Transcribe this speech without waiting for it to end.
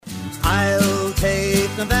I'll take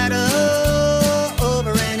Nevada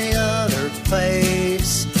over any other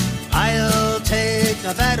place. I'll take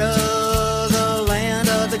Nevada, the land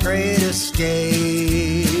of the great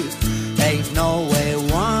escape. Ain't no way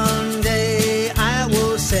one day I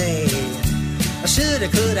will say I shoulda,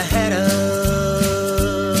 coulda, hadda.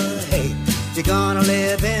 Hey, you're gonna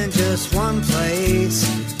live in just one place.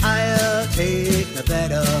 I'll take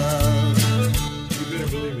Nevada. You better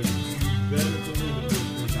believe it. You better believe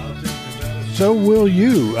it. I'll take Nevada. So will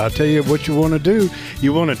you. I'll tell you what you want to do.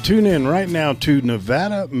 You want to tune in right now to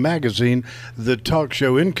Nevada Magazine, the talk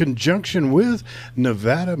show, in conjunction with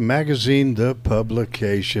Nevada Magazine, the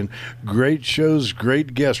publication. Great shows,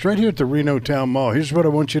 great guests, right here at the Reno Town Mall. Here's what I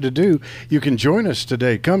want you to do. You can join us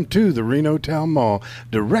today. Come to the Reno Town Mall,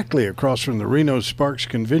 directly across from the Reno Sparks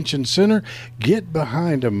Convention Center. Get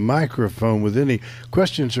behind a microphone with any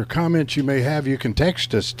questions or comments you may have. You can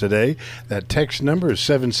text us today. That text number is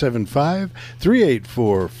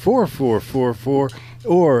 775-384-4444.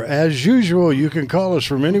 Or, as usual, you can call us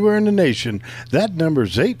from anywhere in the nation. That number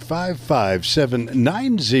is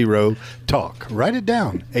 855-790-TALK. Write it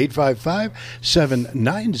down,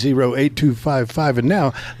 855-790-8255. And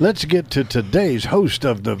now, let's get to today's host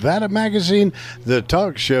of Nevada Magazine, the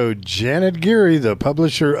talk show, Janet Geary, the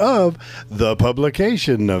publisher of the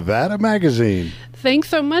publication, Nevada Magazine. Thanks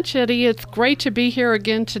so much, Eddie. It's great to be here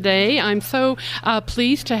again today. I'm so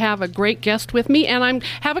pleased to have a great guest with me, and I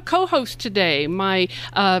have a co-host today. My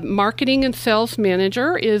marketing and sales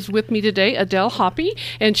manager is with me today, Adele Hoppy,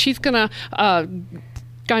 and she's going to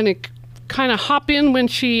kind of hop in when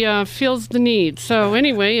she feels the need. So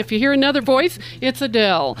anyway, if you hear another voice, it's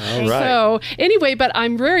Adele. All right. So anyway, but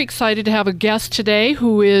I'm very excited to have a guest today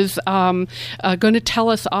who is going to tell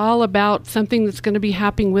us all about something that's going to be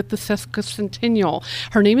happening with the sesquicentennial.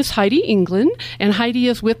 Her name is Heidi England, and Heidi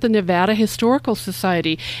is with the Nevada Historical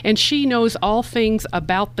Society, and she knows all things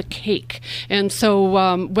about the cake. And so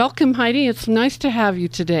welcome, Heidi. It's nice to have you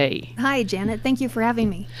today. Hi, Janet. Thank you for having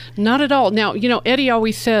me. Not at all. Now, Eddie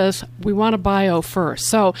always says we want a bio first.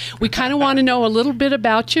 So we kind of want to know a little bit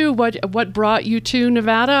about you, what brought you to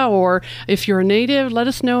Nevada, or if you're a native, let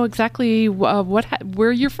us know exactly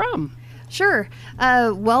where you're from. Sure.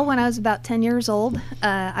 Well, when I was about 10 years old,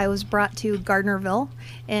 I was brought to Gardnerville,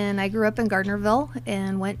 and I grew up in Gardnerville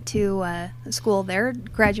and went to school there,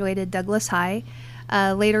 graduated Douglas High,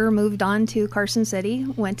 later moved on to Carson City,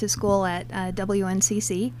 went to school at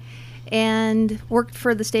WNCC, and worked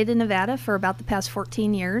for the state of Nevada for about the past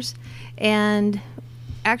 14 years. And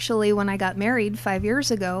actually, when I got married 5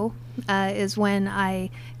 years ago, is when I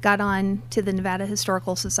got on to the Nevada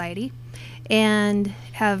Historical Society and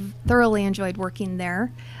have thoroughly enjoyed working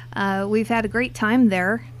there. We've had a great time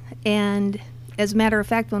there. And as a matter of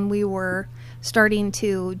fact, when we were starting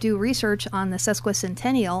to do research on the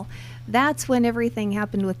sesquicentennial, that's when everything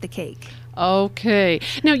happened with the cake. Okay.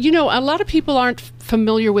 Now, a lot of people aren't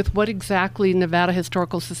familiar with what exactly Nevada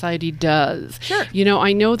Historical Society does. Sure.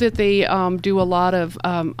 I know that they do a lot of,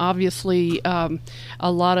 obviously, a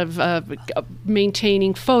lot of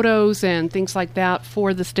maintaining photos and things like that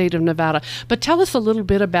for the state of Nevada. But tell us a little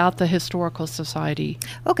bit about the Historical Society.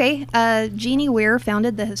 Okay. Jeannie Weir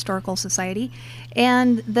founded the Historical Society,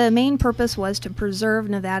 and the main purpose was to preserve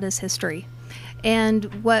Nevada's history.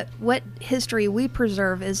 And what history we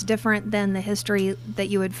preserve is different than the history that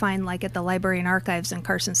you would find like at the Library and Archives in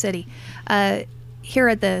Carson City. Here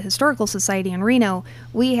at the Historical Society in Reno,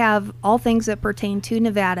 we have all things that pertain to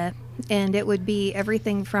Nevada, and it would be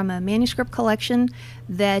everything from a manuscript collection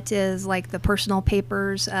that is like the personal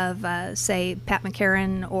papers of, say, Pat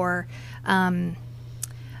McCarran, or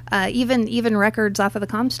even records off of the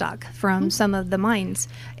Comstock from some of the mines.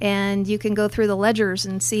 And you can go through the ledgers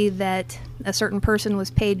and see that a certain person was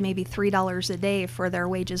paid maybe $3 a day for their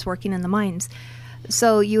wages working in the mines.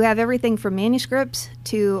 So you have everything from manuscripts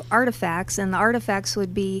to artifacts, and the artifacts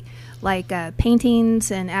would be like paintings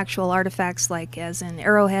and actual artifacts, like as in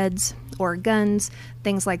arrowheads or guns,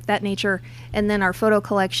 things like that nature. And then our photo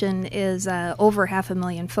collection is over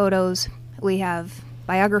 500,000 photos. We have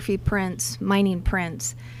biography prints, mining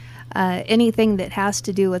prints, anything that has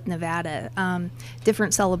to do with Nevada,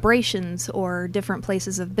 different celebrations or different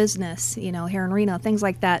places of business, here in Reno, things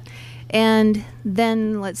like that. And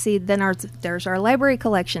then, let's see, there's our library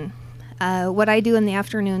collection. What I do in the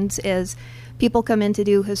afternoons is people come in to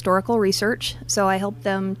do historical research, so I help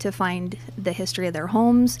them to find the history of their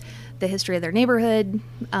homes, the history of their neighborhood,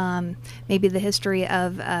 maybe the history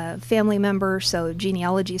of a family member, so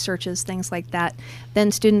genealogy searches, things like that.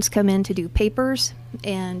 Then students come in to do papers,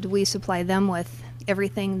 and we supply them with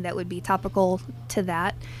everything that would be topical to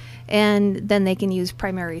that. and then they can use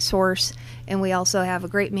Primary Source. And we also have a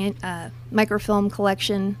great microfilm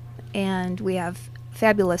collection, and we have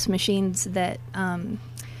fabulous machines that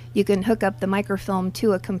you can hook up the microfilm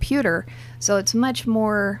to a computer, so it's much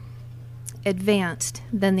more advanced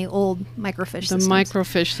than the old microfiche systems. The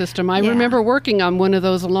microfiche system. I Yeah. remember working on one of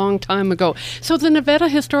those a long time ago. So the Nevada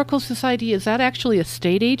Historical Society, is that actually a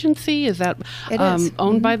state agency? Is that It is.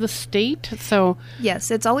 owned by the state? So Yes,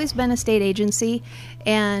 it's always been a state agency,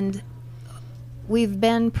 and we've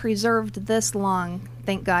been preserved this long,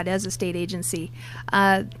 thank God, as a state agency.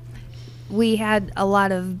 We had a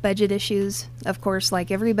lot of budget issues, of course,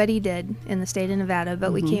 like everybody did in the state of Nevada,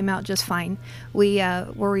 but we came out just fine. We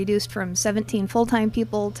were reduced from 17 full-time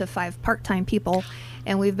people to 5 part-time people,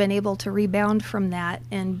 and we've been able to rebound from that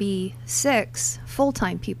and be 6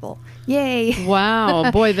 full-time people. Yay! wow,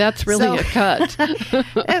 boy, that's really So- a cut.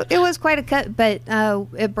 It was quite a cut, but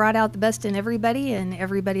it brought out the best in everybody, and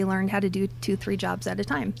everybody learned how to do 2-3 jobs at a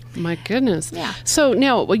time. My goodness. Yeah. So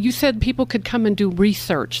now, well, you said people could come and do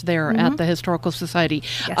research there at the Historical Society.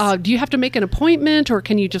 Yes. Do you have to make an appointment, or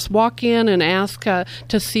can you just walk in and ask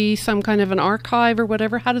to see some kind of an archive or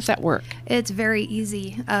whatever? How does that work? It's very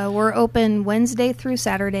easy. We're open Wednesday through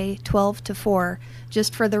Saturday, 12 to 4,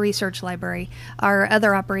 just for the research library. Our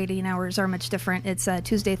other operating hours are much different. It's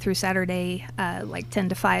Tuesday through Saturday, like 10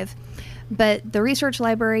 to 5. But the research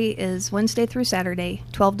library is Wednesday through Saturday,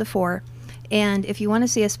 12 to 4. And if you want to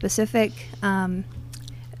see a specific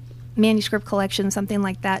manuscript collection, something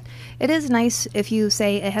like that, it is nice if you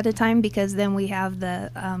say ahead of time, because then we have the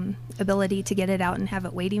ability to get it out and have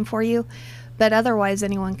it waiting for you. But otherwise,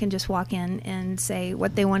 anyone can just walk in and say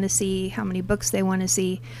what they want to see, how many books they want to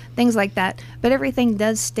see, things like that. But everything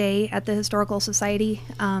does stay at the Historical Society.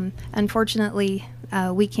 Unfortunately,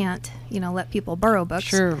 we can't, let people borrow books.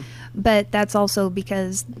 Sure. But that's also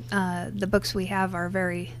because the books we have are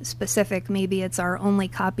very specific. Maybe it's our only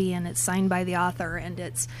copy and it's signed by the author and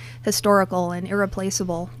it's historical and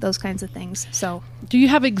irreplaceable, those kinds of things. So, Do you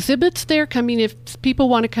have exhibits there? I mean, if people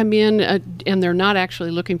want to come in and they're not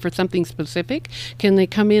actually looking for something specific, can they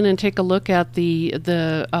come in and take a look at the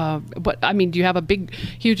what? I mean, do you have a big,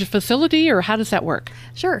 huge facility, or how does that work?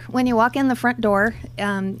 sure. When you walk in the front door,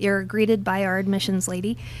 you're greeted by our admissions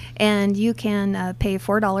lady, and you can pay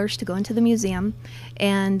 $4 to go into the museum.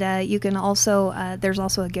 And you can also, there's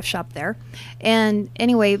also a gift shop there. And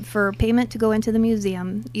anyway, for payment to go into the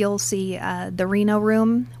museum, you'll see the Reno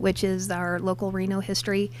room, which is our local Reno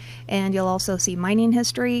history. And you'll also see mining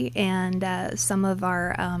history and some of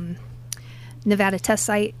our Nevada test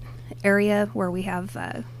site area where we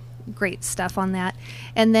have great stuff on that.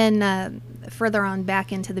 And then further on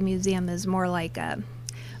back into the museum is more like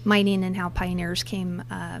mining and how pioneers came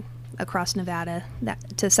across Nevada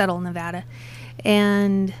to settle Nevada.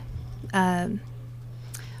 And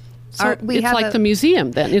So we it's have like the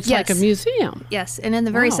museum then. It's like a Yes. museum. Yes, and in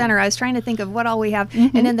the very Wow. center, I was trying to think of what all we have,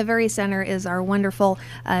 and in the very center is our wonderful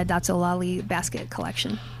Datsolali basket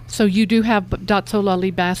collection. So you do have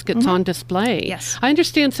Datsolali baskets on display. Yes. I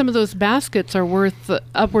understand some of those baskets are worth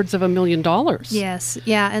upwards of $1 million. Yes,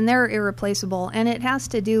 yeah, and they're irreplaceable, and it has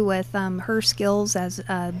to do with her skills as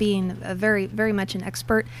being a very, very much an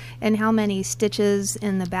expert in how many stitches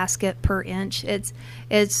in the basket per inch. It's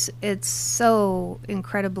so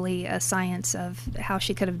incredibly a science of how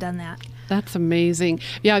she could have done that. That's amazing.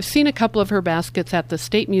 Yeah, I've seen a couple of her baskets at the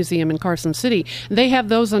State Museum in Carson City. They have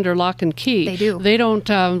those under lock and key. They do. They don't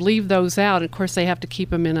leave those out. Of course, they have to keep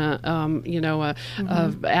them in a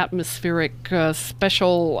atmospheric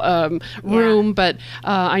special room. But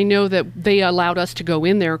I know that they allowed us to go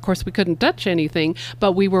in there. Of course, we couldn't touch anything,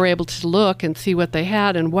 but we were able to look and see what they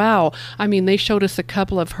had. And wow, I mean, they showed us a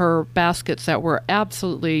couple of her baskets that were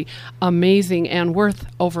absolutely amazing and worth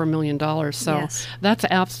over $1 million. So Yes. that's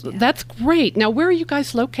that's great. Now, where are you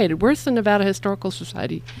guys located? Where's the Nevada Historical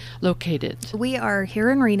Society located? We are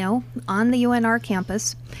here in Reno on the UNR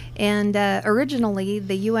campus, and originally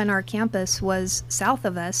the UNR campus was south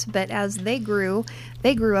of us, but as they grew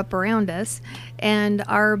up around us, and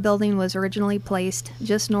our building was originally placed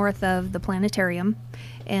just north of the planetarium.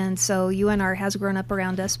 And so UNR has grown up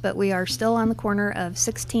around us, but we are still on the corner of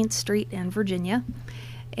 16th Street and Virginia.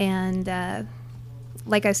 And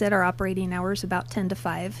like I said, our operating hours about 10 to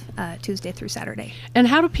 5, Tuesday through Saturday. And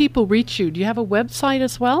how do people reach you? Do you have a website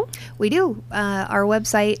as well? We do. Our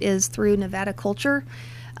website is through Nevada Culture.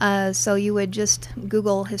 So you would just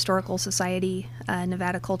Google Historical Society,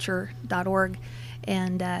 nevadaculture.org,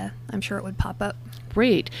 and I'm sure it would pop up.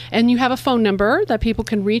 Great. And you have a phone number that people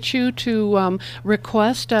can reach you to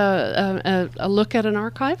request a look at an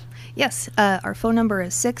archive? Yes, our phone number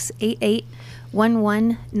is 688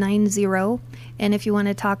 1190. And if you want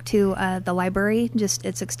to talk to the library,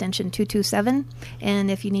 it's extension 227. And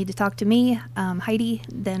if you need to talk to me, Heidi,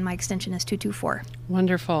 then my extension is 224.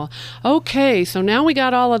 Wonderful. Okay, so now we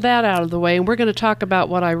got all of that out of the way, and we're going to talk about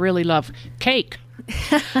what I really love, cake.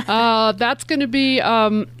 That's going to be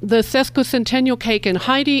the sesquicentennial cake, and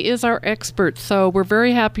Heidi is our expert, so we're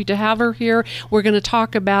very happy to have her here. We're going to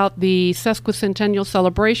talk about the sesquicentennial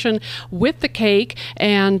celebration with the cake,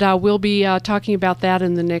 and we'll be talking about that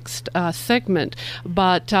in the next segment.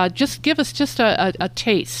 But just give us just a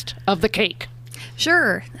taste of the cake.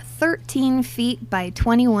 Sure. 13 feet by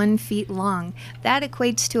 21 feet long. That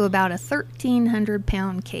equates to about a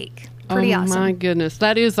 1,300-pound cake. Pretty awesome. Oh, my goodness.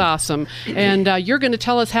 That is awesome. And you're going to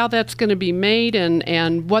tell us how that's going to be made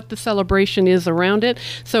and what the celebration is around it.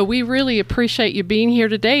 So we really appreciate you being here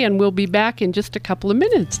today, and we'll be back in just a couple of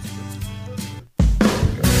minutes.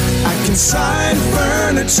 I Consign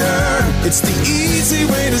Furniture. It's the easy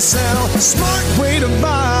way to sell, smart way to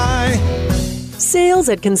buy. Sales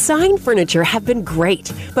at Consign Furniture have been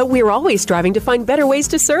great, but we're always striving to find better ways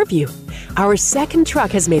to serve you. Our second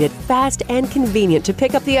truck has made it fast and convenient to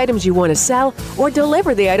pick up the items you want to sell or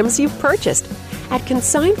deliver the items you've purchased. At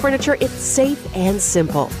Consign Furniture, it's safe and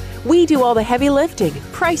simple. We do all the heavy lifting,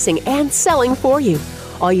 pricing, and selling for you.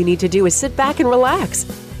 All you need to do is sit back and relax.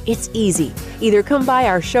 It's easy. Either come by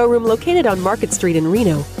our showroom located on Market Street in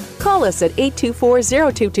Reno, call us at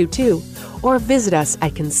 824-0222, or visit us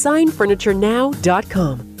at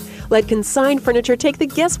consignfurniturenow.com. Let Consign Furniture take the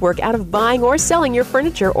guesswork out of buying or selling your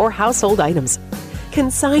furniture or household items.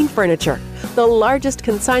 Consign Furniture, the largest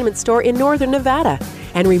consignment store in Northern Nevada.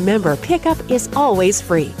 And remember, pickup is always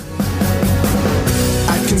free.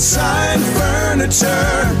 At Consign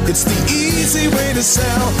Furniture, it's the easy way to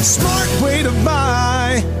sell, smart way to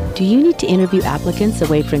buy. Do you need to interview applicants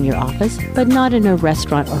away from your office, but not in a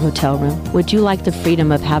restaurant or hotel room? Would you like the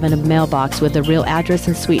freedom of having a mailbox with a real address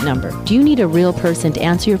and suite number? Do you need a real person to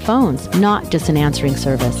answer your phones, not just an answering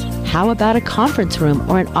service? How about a conference room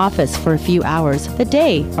or an office for a few hours, a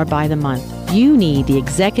day, or by the month? You need the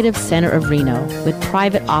Executive Center of Reno with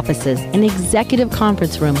private offices, an executive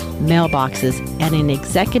conference room, mailboxes, and an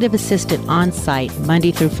executive assistant on site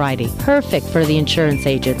Monday through Friday. Perfect for the insurance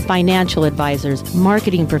agents, financial advisors,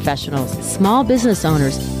 marketing professionals, small business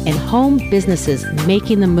owners, and home businesses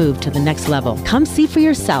making the move to the next level. Come see for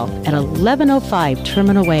yourself at 1105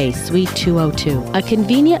 Terminal Way, Suite 202. A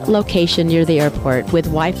convenient location near the airport with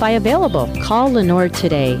Wi-Fi available. Call Lenore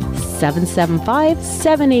today,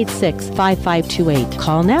 775-786-5528.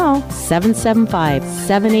 Call now,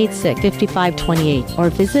 775-786-5528, or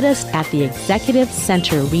visit us at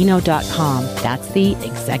theexecutivecenterreno.com. That's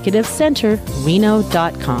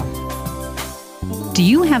theexecutivecenterreno.com. Do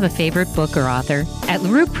you have a favorite book or author? At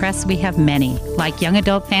LaRue Press, we have many, like young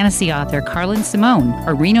adult fantasy author Carlin Simone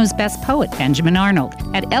or Reno's best poet Benjamin Arnold.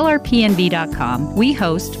 At LRPNV.com, we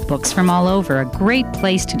host Books from All Over, a great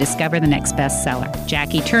place to discover the next bestseller.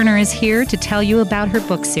 Jackie Turner is here to tell you about her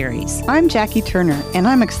book series. I'm Jackie Turner, and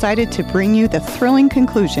I'm excited to bring you the thrilling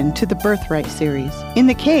conclusion to the Birthright series. In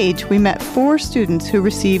The Cage, we met 4 students who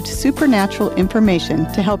received supernatural information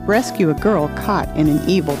to help rescue a girl caught in an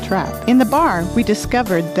evil trap. In The Bar, we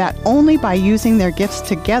discovered that only by using their gifts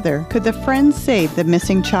together could the friends save the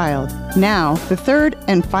missing child. Now, the third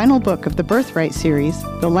and final book of the Birthright series,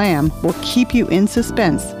 The Lamb, will keep you in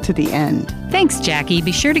suspense to the end. Thanks, Jackie.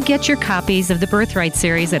 Be sure to get your copies of the Birthright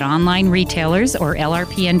series at online retailers or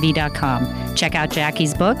LRPNV.com. Check out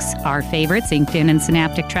Jackie's books, our favorites, Inked In and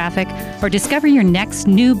Synaptic Traffic, or discover your next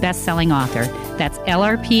new best-selling author. That's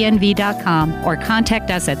LRPNV.com, or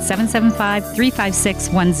contact us at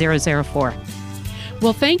 775-356-1004.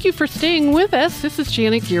 Well, thank you for staying with us. This is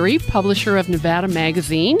Janet Geary, publisher of Nevada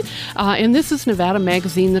Magazine, and this is Nevada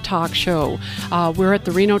Magazine, the talk show. We're at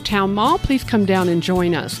the Reno Town Mall. Please come down and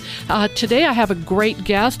join us. Today I have a great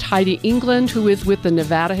guest, Heidi England, who is with the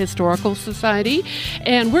Nevada Historical Society,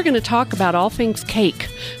 and we're going to talk about all things cake.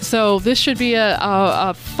 So this should be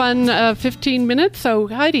a fun 15 minutes. So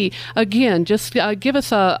Heidi, again, just give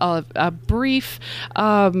us a brief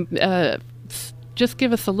just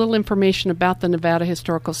give us a little information about the Nevada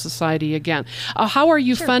Historical Society again. How are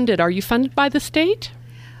you funded? Are you funded by the state?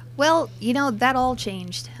 Well, that all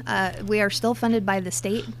changed. We are still funded by the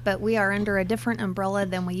state, but we are under a different umbrella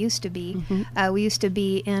than we used to be. Mm-hmm. We used to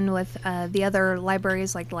be in with the other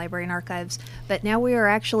libraries, like the Library and Archives, but now we are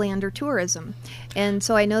actually under tourism. And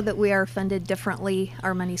so I know that we are funded differently.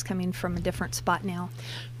 Our money's coming from a different spot now.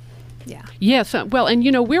 Yeah. Yes. Well, and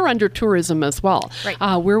we're under tourism as well. Right.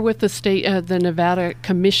 We're with the state, the Nevada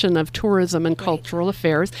Commission of Tourism and Cultural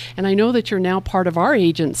Affairs, and I know that you're now part of our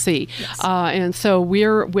agency. Yes. And so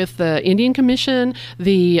we're with the Indian Commission,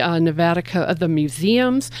 the Nevada, the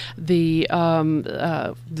museums, the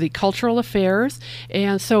cultural affairs,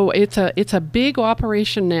 and so it's a big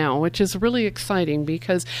operation now, which is really exciting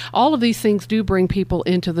because all of these things do bring people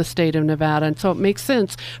into the state of Nevada, and so it makes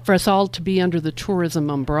sense for us all to be under the tourism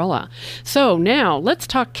umbrella. So now let's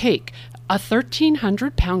talk cake. A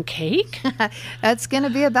 1,300-pound cake? That's going to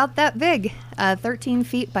be about that big, 13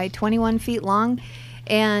 feet by 21 feet long.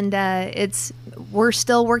 And we're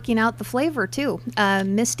still working out the flavor, too.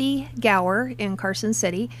 Misty Gower in Carson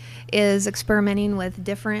City is experimenting with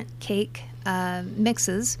different cake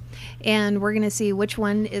mixes, and we're going to see which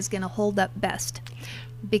one is going to hold up best.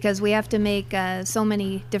 Because we have to make so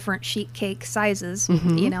many different sheet cake sizes,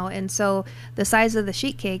 and so the size of the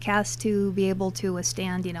sheet cake has to be able to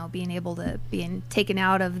withstand, being taken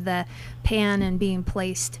out of the pan and being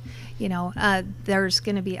placed. There's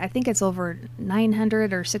going to be, I think it's over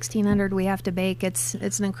 900 or 1,600 we have to bake. It's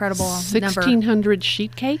an incredible number. 1,600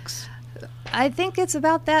 sheet cakes? I think it's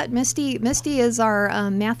about that. Misty is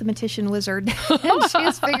our mathematician wizard. And she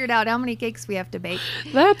has figured out how many cakes we have to bake.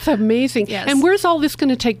 That's amazing. Yes. And where's all this going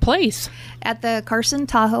to take place? At the Carson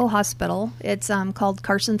Tahoe Hospital. It's called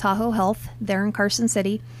Carson Tahoe Health there in Carson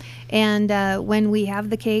City. And when we have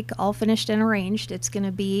the cake all finished and arranged, it's going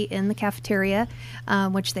to be in the cafeteria,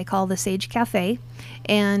 which they call the Sage Cafe.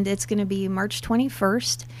 And it's going to be March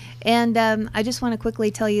 21st. And I just want to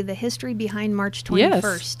quickly tell you the history behind March 21st.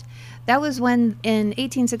 Yes. That was when, in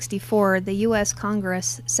 1864, the U.S.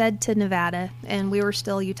 Congress said to Nevada, and we were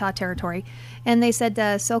still Utah Territory, and they said to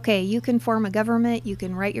us, okay, you can form a government, you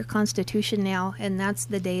can write your constitution now, and that's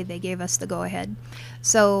the day they gave us the go-ahead.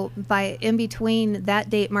 So in between that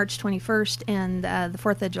date, March 21st, and the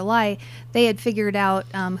 4th of July, they had figured out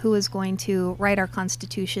who was going to write our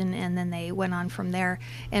constitution, and then they went on from there.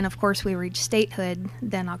 And, of course, we reached statehood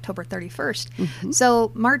then October 31st. Mm-hmm.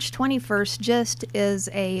 So March 21st just is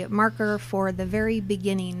a marker for the very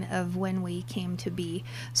beginning of when we came to be.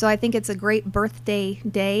 So I think it's a great birthday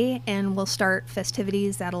day, and we'll start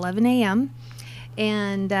festivities at 11 a.m.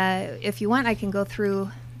 And if you want, I can go through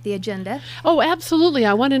the agenda. Oh, absolutely.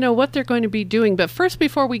 I want to know what they're going to be doing. But first,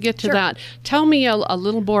 before we get to that, tell me a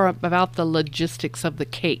little more about the logistics of the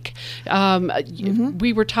cake.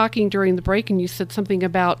 We were talking during the break, and you said something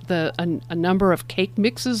about a number of cake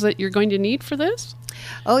mixes that you're going to need for this?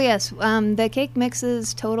 Oh, yes. The cake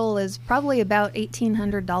mixes total is probably about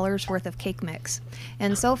 $1,800 worth of cake mix.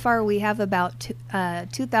 And so far we have about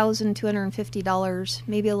 $2,250,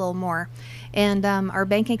 maybe a little more. And our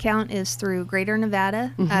bank account is through Greater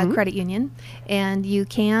Nevada Credit Union, and you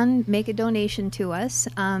can make a donation to us.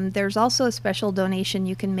 There's also a special donation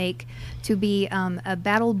you can make to be a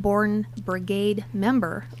Battle Born Brigade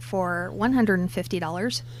member for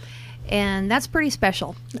 $150. And that's pretty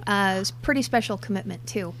special. It's a pretty special commitment,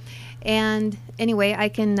 too. And anyway, I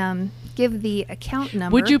can give the account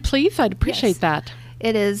number. Would you please? I'd appreciate that.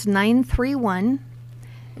 It is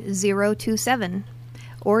 931-027.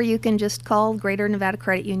 Or you can just call Greater Nevada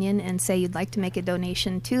Credit Union and say you'd like to make a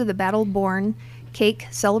donation to the Battle Born Cake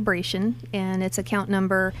Celebration. And it's account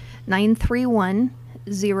number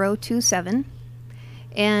 931-027.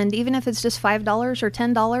 And even if it's just $5 or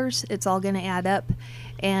 $10, it's all going to add up.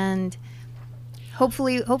 And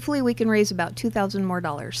hopefully we can raise about $2,000 more.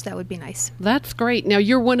 That would be nice. That's great. Now,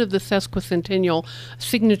 you're one of the sesquicentennial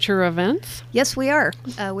signature events? Yes, we are.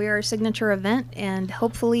 We are a signature event, and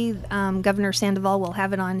hopefully Governor Sandoval will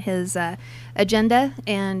have it on his agenda.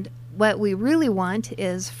 And what we really want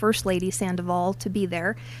is First Lady Sandoval to be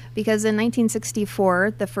there, because in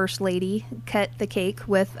 1964, the First Lady cut the cake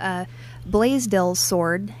with Blaisdell's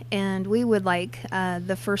sword, and we would like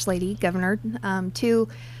the First Lady, Governor, to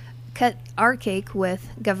cut our cake with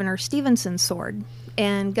Governor Stevenson's sword.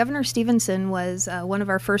 And Governor Stevenson was one of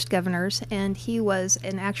our first governors, and he was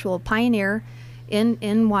an actual pioneer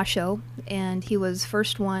in Washoe, and he was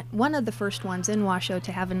one of the first ones in Washoe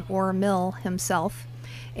to have an ore mill himself.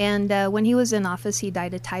 And when he was in office, he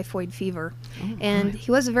died of typhoid fever. Oh, and he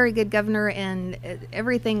was a very good governor, and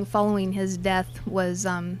everything following his death was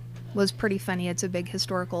pretty funny. It's a big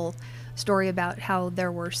historical story about how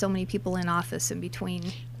there were so many people in office in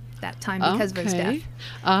between that time because of his death.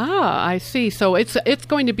 Ah, I see. So it's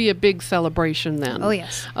going to be a big celebration then. Oh,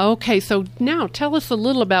 yes. Okay, so now tell us a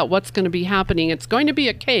little about what's going to be happening. It's going to be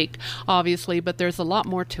a cake, obviously, but there's a lot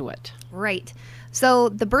more to it. Right. So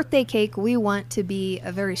the birthday cake, we want to be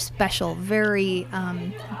a very special, very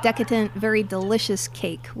decadent, very delicious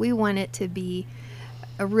cake. We want it to be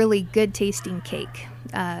a really good tasting cake,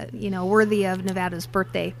 worthy of Nevada's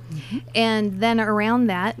birthday. And then around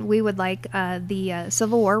that, we would like the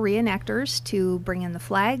Civil War reenactors to bring in the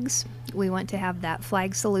flags. We want to have that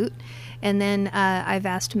flag salute. And then I've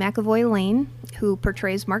asked McAvoy Lane, who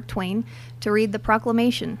portrays Mark Twain, to read the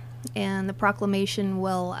proclamation. And the proclamation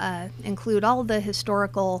will include all the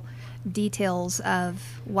historical details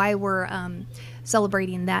of why we're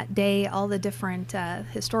celebrating that day, all the different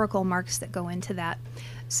historical marks that go into that.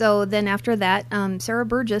 So then after that, Sarah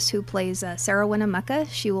Burgess, who plays Sarah Winnemucca,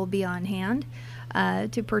 she will be on hand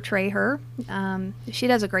to portray her. She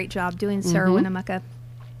does a great job doing Sarah Winnemucca.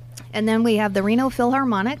 And then we have the Reno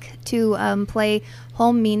Philharmonic to play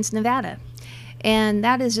Home Means Nevada. And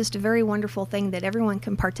that is just a very wonderful thing that everyone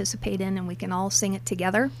can participate in, and we can all sing it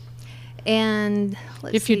together. And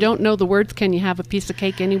if you don't know the words, can you have a piece of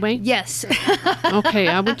cake anyway? Yes. Okay,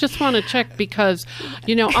 I would just want to check because,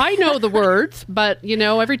 I know the words, but,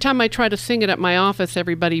 every time I try to sing it at my office,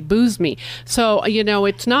 everybody boos me. So,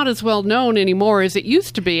 it's not as well known anymore as it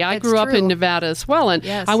used to be. I grew up in Nevada as well, and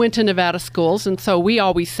I went to Nevada schools, and so we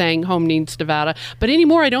always sang Home Means Nevada. But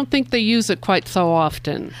anymore, I don't think they use it quite so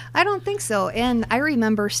often. I don't think so. And I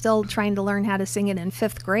remember still trying to learn how to sing it in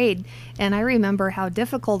 5th grade, and I remember how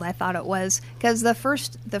difficult I thought it was, because the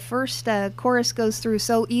first chorus goes through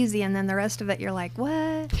so easy, and then the rest of it you're like,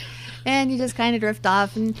 what? And you just kind of drift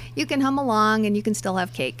off, and you can hum along, and you can still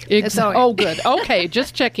have cake. Oh, good. Okay,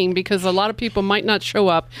 just checking, because a lot of people might not show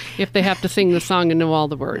up if they have to sing the song and know all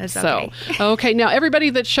the words. Okay. Now everybody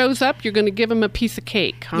that shows up, you're going to give them a piece of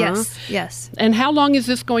cake, huh? Yes. And how long is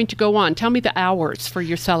this going to go on? Tell me the hours for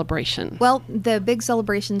your celebration. Well, the big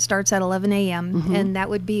celebration starts at 11 a.m., and that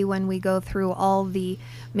would be when we go through all the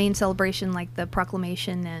main celebration, like the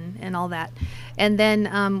proclamation and all that. And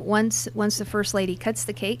then once the First Lady cuts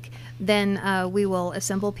the cake, then we will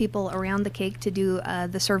assemble people around the cake to do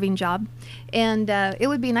the serving job. And it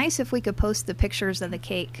would be nice if we could post the pictures of the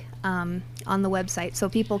cake on the website so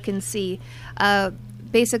people can see.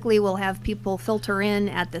 Basically, we'll have people filter in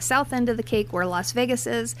at the south end of the cake where Las Vegas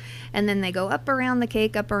is, and then they go up around the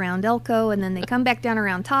cake, up around Elko, and then they come back down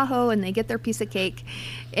around Tahoe, and they get their piece of cake.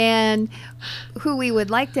 And who we would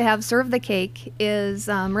like to have serve the cake is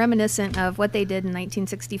reminiscent of what they did in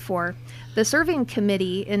 1964. The serving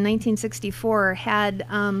committee in 1964 had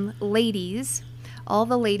ladies, all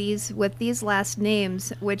the ladies with these last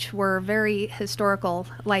names, which were very historical,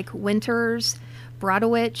 like Winters,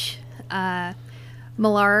 Brodowich,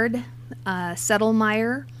 Millard,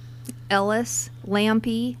 Settlemeyer, Ellis,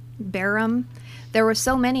 Lampe, Barham. There were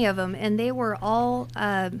so many of them, and they were all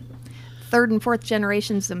third and fourth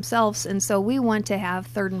generations themselves, and so we want to have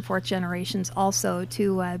third and fourth generations also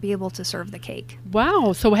to be able to serve the cake.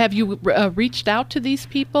 Wow. So have you reached out to these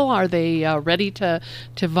people? Are they ready to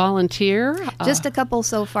volunteer? Just a couple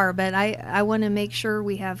so far, but I want to make sure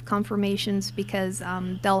we have confirmations, because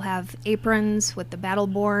they'll have aprons with the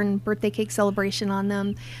Battleborn birthday cake celebration on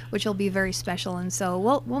them, which will be very special, and so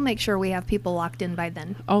we'll make sure we have people locked in by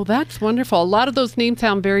then. Oh, that's wonderful. A lot of those names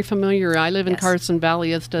sound very familiar. I live in Carson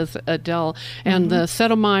Valley, as does Adele. And the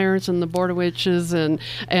Settlemeyers and the Bordowiches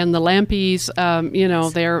and the Lampes,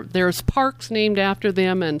 there's parks named after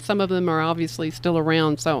them, and some of them are obviously still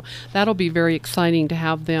around. So that'll be very exciting to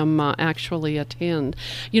have them actually attend.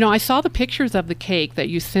 I saw the pictures of the cake that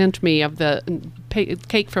you sent me of the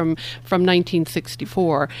cake from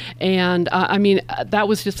 1964, and that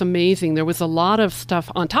was just amazing. There was a lot of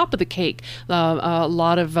stuff on top of the cake, a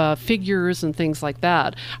lot of figures and things like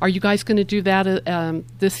that. Are you guys going to do that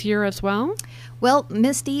this year as well? Well,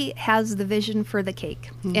 Misty has the vision for the cake,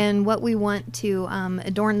 and what we want to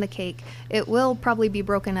adorn the cake. It will probably be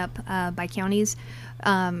broken up by counties,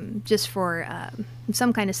 just for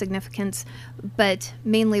some kind of significance, but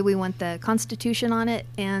mainly we want the Constitution on it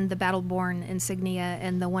and the Battleborn insignia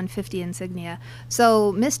and the 150 insignia.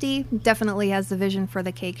 So Misty definitely has the vision for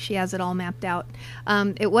the cake. She has it all mapped out.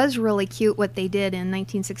 It was really cute what they did in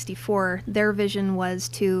 1964. Their vision was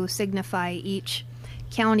to signify each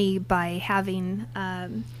county by having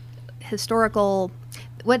historical,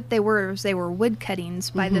 what they were wood cuttings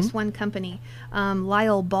by this one company,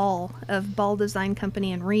 Lyle Ball of Ball Design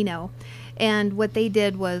Company in Reno. And what they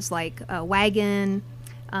did was like a wagon,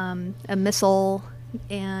 a missile,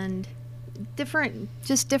 and different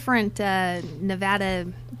Nevada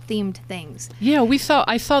themed things. Yeah,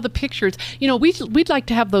 I saw the pictures. You know, we'd like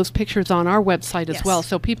to have those pictures on our website as Yes. well,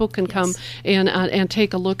 so people can come and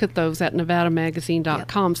take a look at those at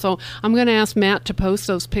NevadaMagazine.com. So I'm going to ask Matt to post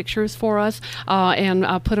those pictures for us and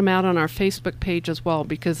put them out on our Facebook page as well,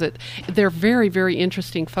 because they're very, very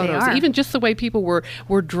interesting photos. are. Even just the way people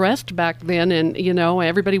were dressed back then, and you know,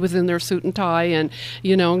 everybody was in their suit and tie, and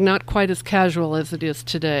you know, not quite as casual as it is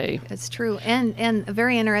today. It's true. And a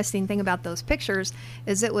very interesting thing about those pictures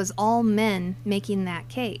is it was all men making that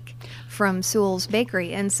cake from Sewell's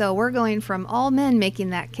Bakery. And so we're going from all men making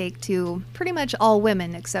that cake to pretty much all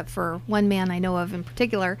women, except for one man I know of in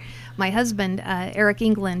particular. My husband, Eric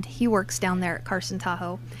England, he works down there at Carson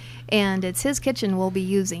Tahoe. And it's his kitchen we'll be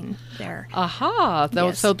using there. Aha!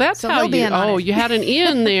 Yes. So that's So how he'll be in on it. you had an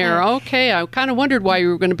in there. Okay, I kind of wondered why you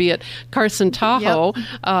were going to be at Carson Tahoe.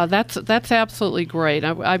 Yep. That's absolutely great.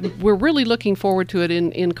 We're really looking forward to it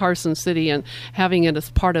in Carson City and having it as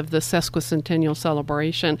part of the sesquicentennial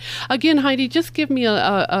celebration. Again, Heidi, just give me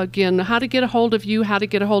again how to get a hold of you, how to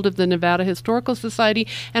get a hold of the Nevada Historical Society,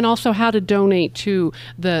 and also how to donate to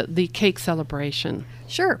the cake celebration.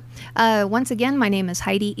 Sure. Once again, my name is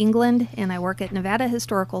Heidi England, and I work at Nevada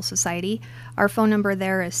Historical Society. Our phone number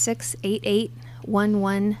there is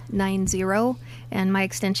 688-1190, and my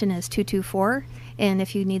extension is 224. And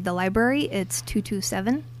if you need the library, it's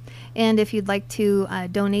 227. And if you'd like to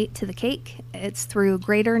donate to the cake, it's through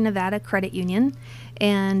Greater Nevada Credit Union,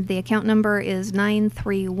 and the account number is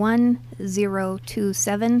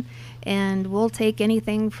 931027. And we'll take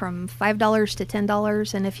anything from $5 to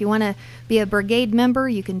 $10. And if you want to be a brigade member,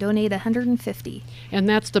 you can donate $150. And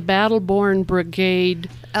that's the Battleborn Brigade.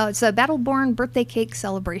 It's a Battleborn birthday cake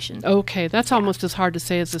celebration. Okay, that's almost as hard to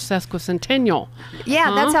say as the sesquicentennial.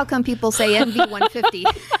 Yeah, that's how come people say NV150.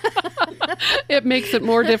 It makes it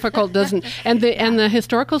more difficult, doesn't it? And the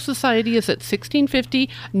Historical Society is at 1650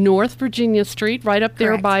 North Virginia Street, right up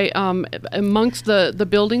there by amongst the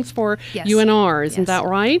buildings for UNR. Isn't that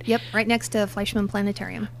right? Yep, right next to Fleischmann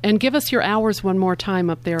Planetarium. And give us your hours one more time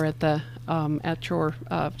up there at the at your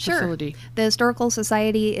facility. The Historical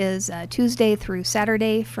Society is Tuesday through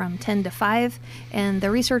Saturday from 10 to 5, and the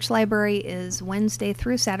Research Library is Wednesday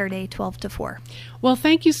through Saturday, 12 to 4. Well,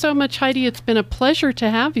 thank you so much, Heidi. It's been a pleasure to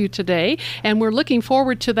have you today, and we're looking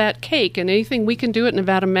forward to that cake. And anything we can do at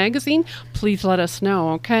Nevada Magazine, please let us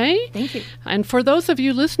know, okay? Thank you. And for those of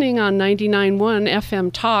you listening on 99.1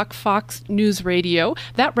 FM Talk, Fox News Radio,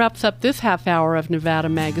 that wraps up this half hour of Nevada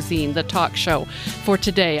Magazine, the talk show for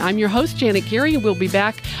today. I'm your host, Janet Geary, and we'll be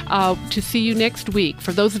back to see you next week.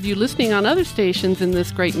 For those of you listening on other stations in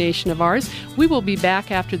this great nation of ours, we will be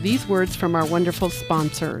back after these words from our wonderful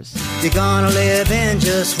sponsors. You're gonna live in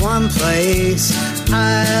just one place.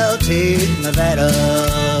 I'll take Nevada.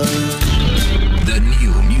 The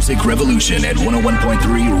new music revolution at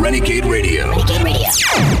 101.3 Renegade Radio.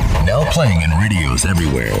 Now playing in radios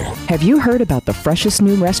everywhere. Have you heard about the freshest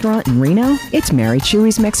new restaurant in Reno? It's Mary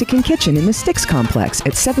Chewy's Mexican Kitchen in the Sticks Complex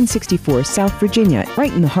at 764 South Virginia,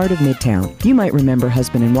 right in the heart of Midtown. You might remember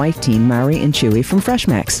husband and wife team Maury and Chewy from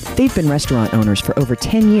Freshmax. They've been restaurant owners for over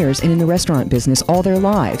 10 years and in the restaurant business all their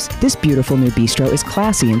lives. This beautiful new bistro is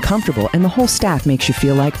classy and comfortable, and the whole staff makes you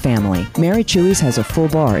feel like family. Mary Chewy's has a full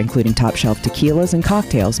bar, including top-shelf tequilas and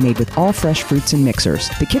cocktails made with all fresh fruits and mixers.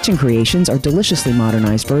 The kitchen creations are deliciously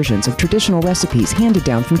modernized versions of traditional recipes handed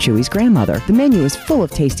down from Chewy's grandmother. The menu is full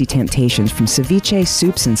of tasty temptations, from ceviche,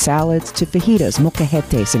 soups and salads, to fajitas,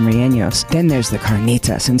 molcajetes, and rellenos. Then there's the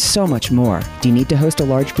carnitas and so much more. Do you need to host a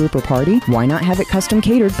large group or party? Why not have it custom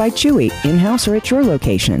catered by Chewy, in-house or at your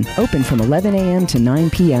location? Open from 11 a.m. to 9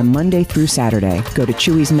 p.m. Monday through Saturday. Go to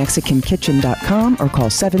Chewy'sMexicanKitchen.com or call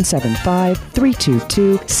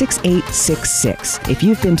 775-322-6866. If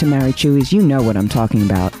you've been to Mary Chewy's, you know what I'm talking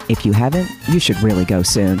about. If you haven't, you should really go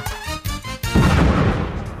soon.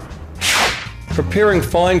 Preparing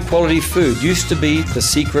fine quality food used to be the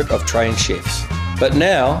secret of trained chefs. But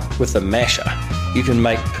now, with the masher, you can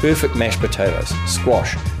make perfect mashed potatoes,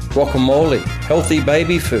 squash, guacamole, healthy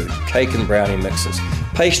baby food, cake and brownie mixes,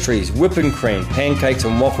 pastries, whipping cream, pancakes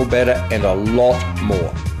and waffle batter, and a lot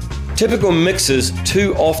more. Typical mixers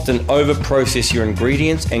too often over-process your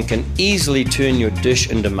ingredients and can easily turn your dish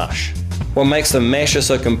into mush. What makes the masher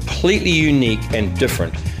so completely unique and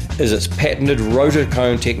different is its patented rotor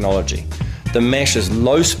cone technology. The masher's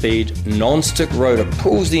low-speed, non-stick rotor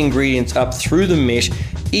pulls the ingredients up through the mesh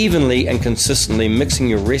evenly and consistently, mixing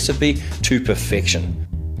your recipe to perfection.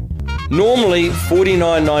 Normally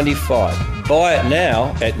 $49.95. Buy it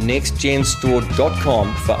now at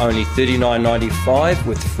nextgenstore.com for only $39.95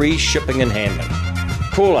 with free shipping and handling.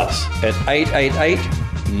 Call us at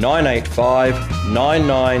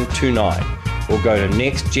 888-985-9929 or go to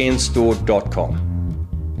nextgenstore.com.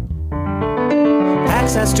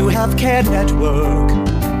 Access to Healthcare Network.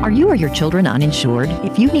 Are you or your children uninsured?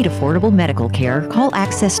 If you need affordable medical care, call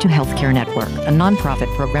Access to Healthcare Network, a nonprofit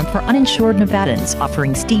program for uninsured Nevadans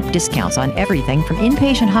offering steep discounts on everything from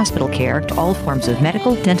inpatient hospital care to all forms of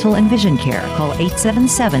medical, dental, and vision care. Call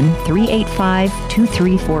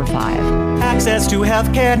 877-385-2345. Access to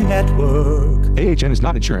Healthcare Network. AHN is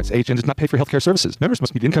not insurance. AHN does not pay for healthcare services. Members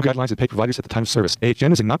must meet income guidelines and pay providers at the time of service.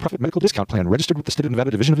 AHN is a nonprofit medical discount plan registered with the State of Nevada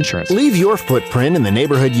Division of Insurance. Leave your footprint in the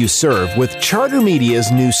neighborhood you serve with Charter Media's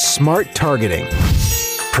new Smart Targeting.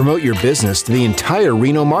 Promote your business to the entire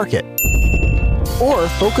Reno market. Or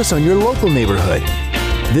focus on your local neighborhood.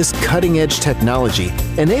 This cutting-edge technology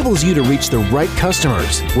enables you to reach the right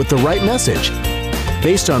customers with the right message,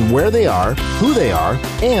 based on where they are, who they are,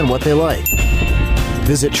 and what they like.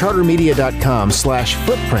 Visit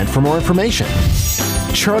chartermedia.com/footprint for more information.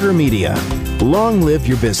 Charter Media. Long live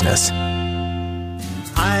your business.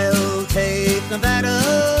 I'll take Nevada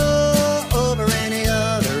over any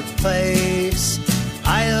other place.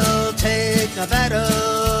 I'll take Nevada,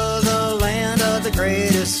 the land of the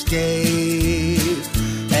great escape.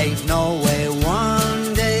 Ain't no way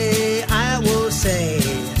one day I will say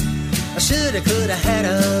I shoulda, coulda,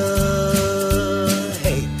 hadda.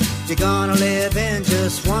 Hey, you're gonna live in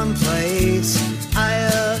just one place.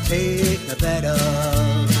 I'll take Nevada.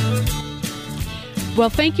 Well,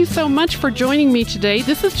 thank you so much for joining me today.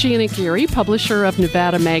 This is Janet Geary, publisher of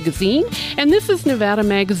Nevada Magazine, and this is Nevada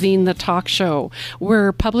Magazine, the talk show.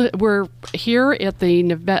 We're here at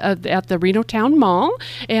the Reno Town Mall,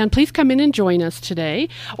 and please come in and join us today.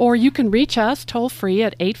 Or you can reach us toll free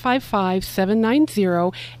at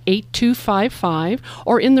 855-790-8255,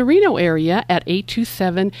 or in the Reno area at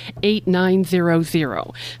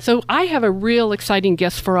 827-8900. So I have a real exciting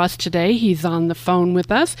guest for us today. He's on the phone with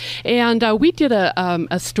us, and we did a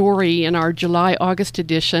story in our July-August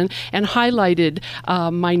edition and highlighted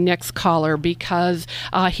my next caller because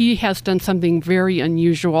he has done something very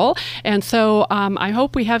unusual. And so I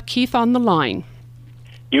hope we have Keith on the line.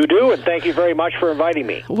 You do, and thank you very much for inviting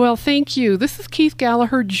me. Well, thank you. This is Keith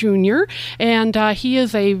Gallagher Jr., and he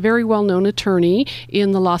is a very well-known attorney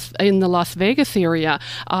in the Las Vegas area.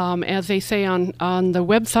 As they say on the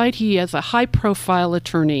website, he is a high-profile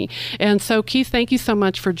attorney. And so, Keith, thank you so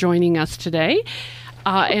much for joining us today.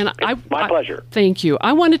 My pleasure. Thank you.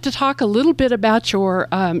 I wanted to talk a little bit about your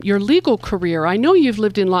legal career. I know you've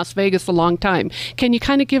lived in Las Vegas a long time. Can you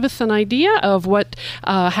kind of give us an idea of what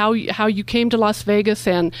how you came to Las Vegas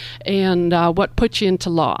and what put you into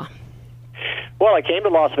law? Well, I came to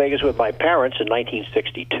Las Vegas with my parents in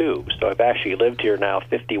 1962, so I've actually lived here now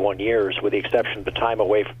 51 years, with the exception of the time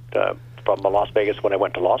away from Las Vegas when I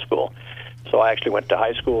went to law school. So I actually went to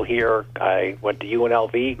high school here. I went to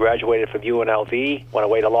UNLV, graduated from UNLV, went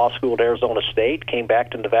away to law school at Arizona State, came back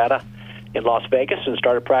to Nevada in Las Vegas, and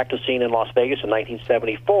started practicing in Las Vegas in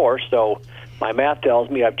 1974. So my math tells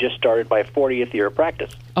me I've just started my 40th year of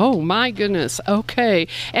practice. Oh, my goodness. Okay.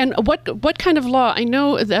 And what kind of law? I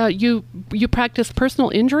know you practice personal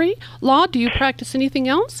injury law. Do you practice anything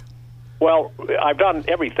else? Well, I've done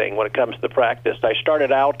everything when it comes to the practice. I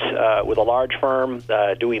started out with a large firm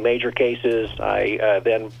doing major cases. I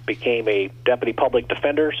then became a deputy public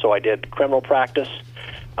defender, so I did criminal practice.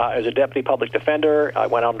 As a deputy public defender, I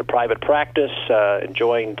went out into private practice and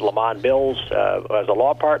joined Lamont Mills as a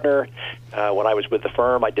law partner. When I was with the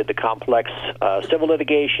firm, I did the complex civil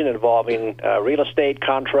litigation involving real estate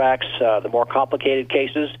contracts, the more complicated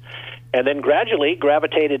cases. And then gradually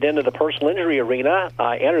gravitated into the personal injury arena.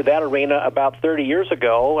 I entered that arena about 30 years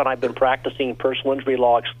ago, and I've been practicing personal injury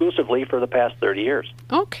law exclusively for the past 30 years.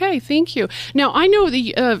 Okay, thank you. Now, I know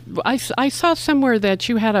I saw somewhere that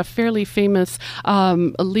you had a fairly famous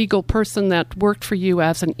legal person that worked for you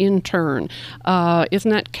as an intern.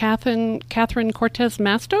 Isn't that Catherine Cortez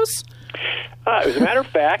Mastos? As a matter of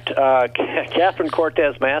fact, Catherine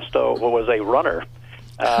Cortez Mastos was a runner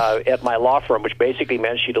at my law firm, which basically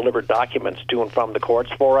meant she delivered documents to and from the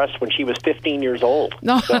courts for us when she was 15 years old.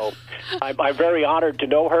 So I'm very honored to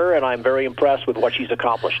know her, and I'm very impressed with what she's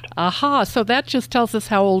accomplished. Aha, so that just tells us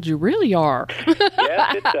how old you really are.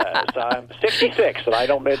 Yes, it does. I'm 66, and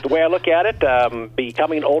the way I look at it,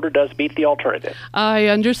 becoming older does beat the alternative. I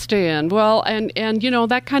understand. Well, and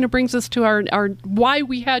that kind of brings us to our why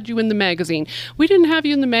we had you in the magazine. We didn't have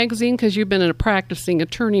you in the magazine because you've been a practicing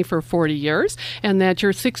attorney for 40 years, and that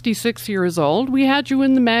you're 66 years old. We had you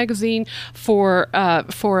in the magazine for a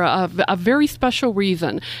very special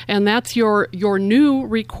reason, and that's your new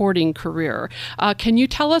recording career. Can you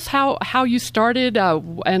tell us how you started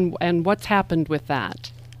and what's happened with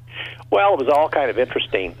that? Well, it was all kind of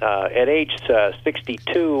interesting. At age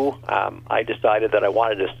 62, I decided that I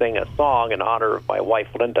wanted to sing a song in honor of my wife,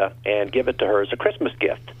 Linda, and give it to her as a Christmas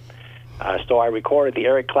gift. So I recorded the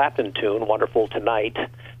Eric Clapton tune, Wonderful Tonight.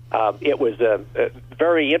 It was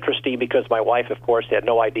very interesting because my wife, of course, had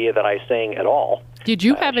no idea that I sang at all. Did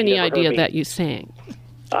you have any idea that you sang?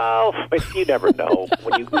 Oh, you never know.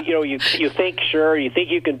 When you think you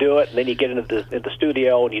think you can do it, and then you get into the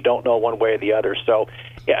studio and you don't know one way or the other. So,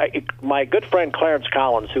 my good friend Clarence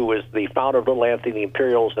Collins, who was the founder of Little Anthony and the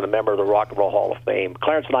Imperials and a member of the Rock and Roll Hall of Fame,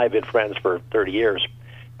 Clarence and I have been friends for 30 years.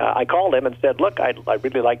 I called him and said, "Look, I'd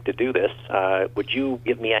really like to do this. Would you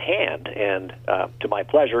give me a hand?" And to my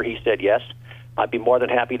pleasure, he said, "Yes, I'd be more than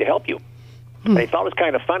happy to help you." I thought it was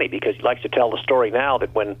kind of funny because he likes to tell the story now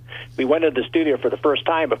that when we went into the studio for the first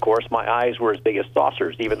time, of course, my eyes were as big as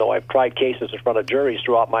saucers. Even though I've tried cases in front of juries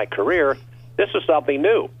throughout my career, this was something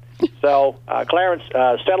new. So Clarence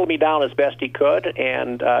settled me down as best he could,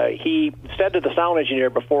 and he said to the sound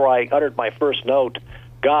engineer before I uttered my first note,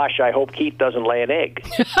 "Gosh, I hope Keith doesn't lay an egg."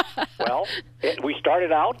 Well, we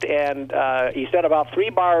started out, and he said about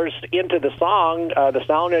 3 bars into the song, the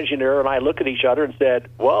sound engineer and I looked at each other and said,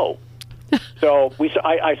 "Whoa." So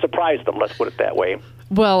I surprised them, let's put it that way.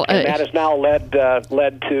 Well, and that has now led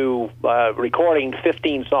to recording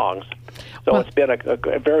 15 songs. So it's been a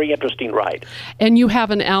very interesting ride. And you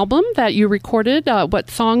have an album that you recorded. What,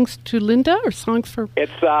 Songs to Linda or Songs for?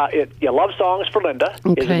 It's Love Songs for Linda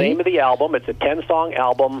is the name of the album. It's a 10-song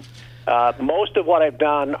album. Most of what I've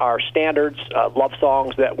done are standards, love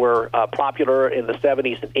songs that were popular in the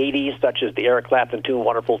 70s and 80s, such as the Eric Clapton tune,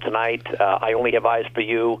 Wonderful Tonight, I Only Have Eyes for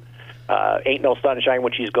You, Ain't No Sunshine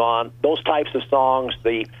When She's Gone, those types of songs.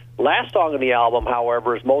 The last song on the album,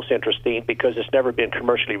 however, is most interesting because it's never been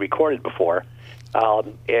commercially recorded before.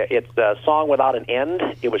 It's a song without an end.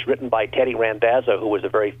 It was written by Teddy Randazza, who was a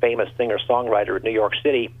very famous singer-songwriter in New York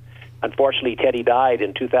City. Unfortunately, Teddy died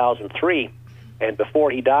in 2003, and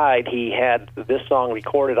before he died, he had this song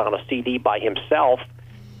recorded on a CD by himself.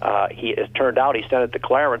 It turned out he sent it to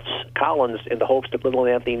Clarence Collins in the hopes that Little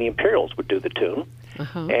Anthony and the Imperials would do the tune.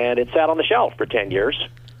 And it sat on the shelf for 10 years.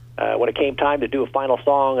 When it came time to do a final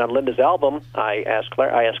song on Linda's album, I asked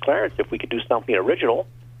Clarence if we could do something original,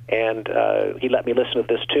 and he let me listen to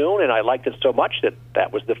this tune, and I liked it so much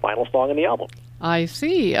that was the final song on the album. I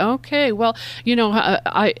see. Okay. Well,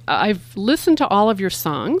 I've listened to all of your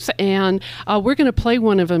songs, and we're going to play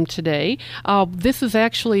one of them today. This is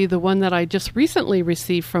actually the one that I just recently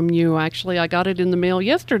received from you. Actually, I got it in the mail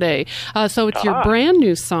yesterday. So it's your brand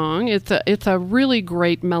new song. It's a really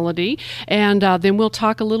great melody, and then we'll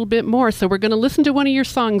talk a little bit more. So we're going to listen to one of your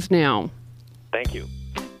songs now. Thank you.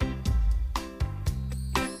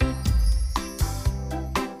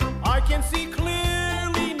 I can see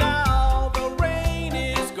clearly now the rain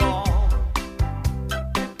is gone.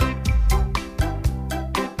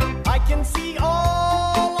 I can see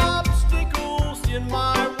all obstacles in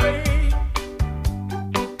my way.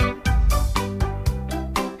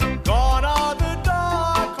 Gone are the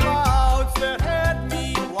dark clouds that had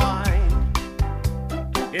me blind.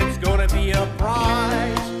 It's gonna be a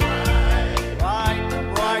bright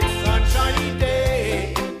sunshiny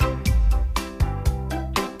day.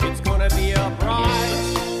 It's gonna be a bright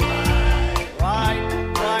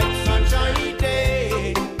sunshiny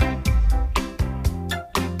day.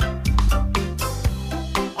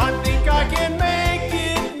 I think I can make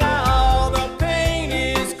it now, the pain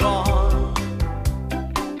is gone.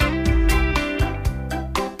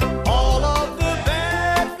 All of the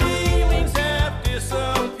bad feelings have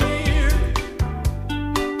disappeared.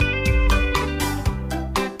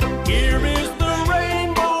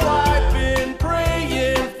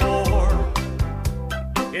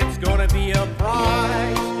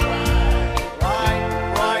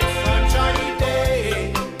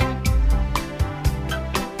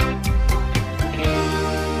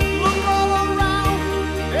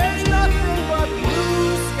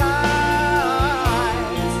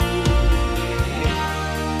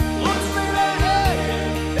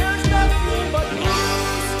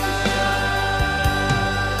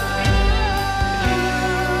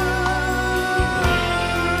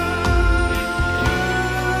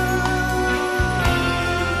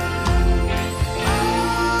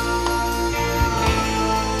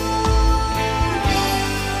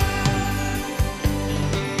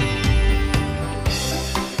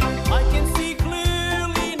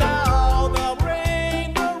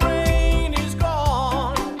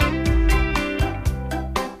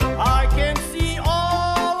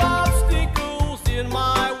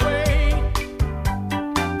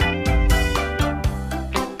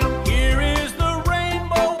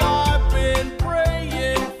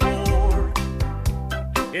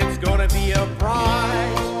 gonna be a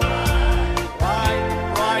bright,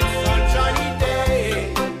 bright, bright, sunshiny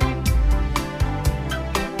day.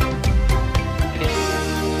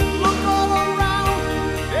 Look all around,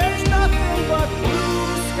 there's nothing but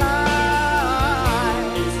blue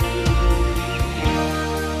skies.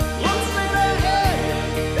 Look straight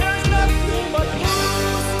ahead, there's nothing but blue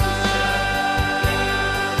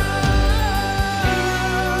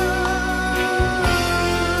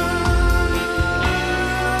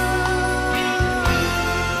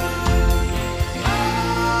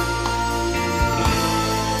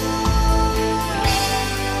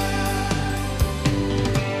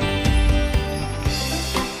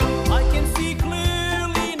I can see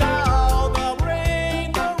clearly now, the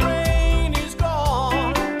rain is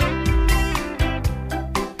gone.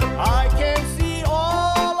 I can see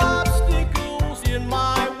all obstacles in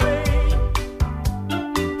my way.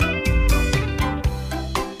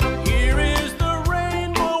 Here is the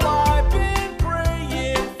rainbow I've been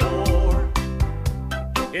praying for.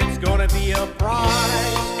 It's gonna be a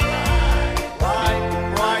bright,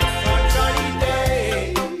 bright, bright, sunshiny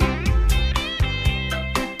day.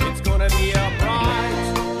 It's gonna be a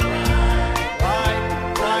bright,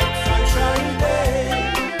 bright, bright, sunshiny day.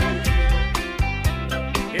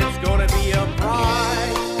 It's gonna be a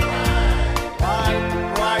bright,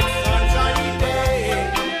 bright, bright, sunshiny day.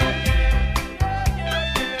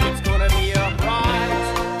 It's gonna be a bright,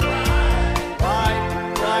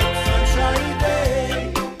 bright, bright, sunshiny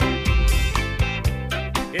day.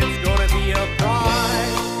 It's gonna be a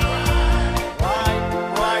bright, bright,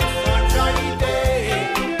 bright, sunshiny day.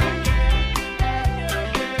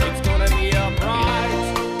 It's gonna be a bright,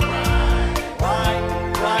 bright,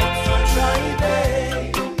 bright, sunshiny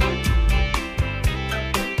day.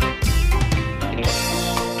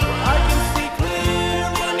 I can see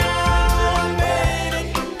clearly now, I made it.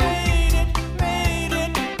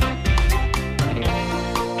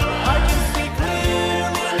 I can see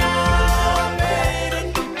clearly now, I made it.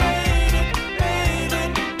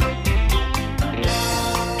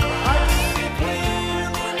 I can see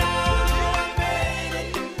clearly now,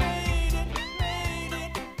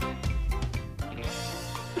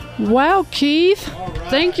 Wow, Keith.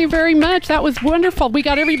 Thank you very much. That was wonderful. We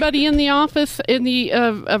got everybody in the office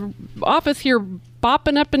office here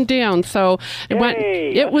bopping up and down. So it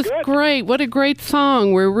was great. What a great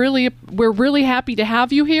song. We're really happy to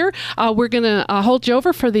have you here. We're going to hold you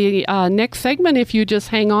over for the next segment if you just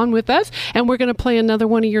hang on with us, and we're going to play another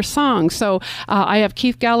one of your songs. So I have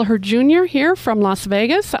Keith Gallagher Jr. here from Las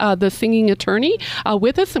Vegas, the singing attorney,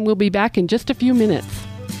 with us, and we'll be back in just a few minutes.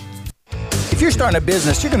 If you're starting a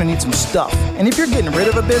business, you're going to need some stuff. And if you're getting rid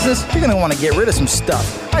of a business, you're going to want to get rid of some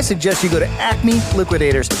stuff. I suggest you go to Acme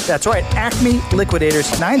Liquidators. That's right, Acme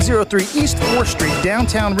Liquidators, 903 East 4th Street,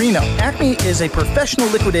 downtown Reno. Acme is a professional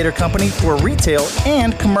liquidator company for retail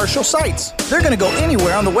and commercial sites. They're going to go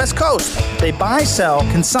anywhere on the West Coast. They buy, sell,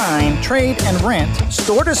 consign, trade, and rent,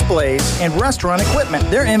 store displays, and restaurant equipment.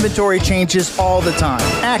 Their inventory changes all the time.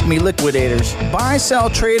 Acme Liquidators. Buy,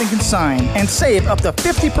 sell, trade, and consign, and save up to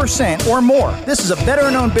 50% or more. This is a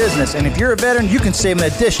veteran-owned business, and if you're a veteran, you can save an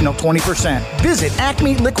additional 20%. Visit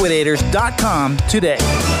acmeliquidators.com today.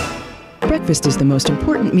 Breakfast is the most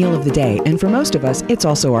important meal of the day, and for most of us, it's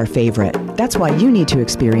also our favorite. That's why you need to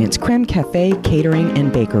experience Creme Cafe Catering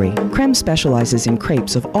and Bakery. Creme specializes in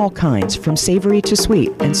crepes of all kinds, from savory to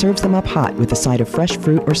sweet, and serves them up hot with a side of fresh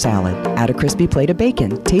fruit or salad. Add a crispy plate of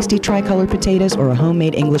bacon, tasty tricolor potatoes, or a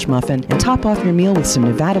homemade English muffin, and top off your meal with some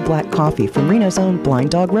Nevada black coffee from Reno's own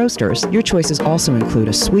Blind Dog Roasters. Your choices also include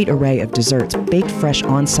a sweet array of desserts baked fresh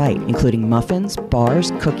on site, including muffins,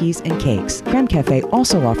 bars, cookies, and cakes. Creme Cafe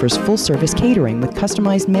also offers full-service catering with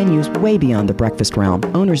customized menus way beyond the breakfast realm.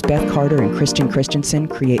 Owners Beth Carter and Christian Christensen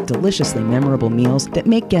create deliciously memorable meals that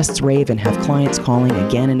make guests rave and have clients calling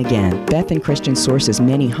again and again. Beth and Christian source as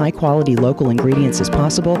many high-quality local ingredients as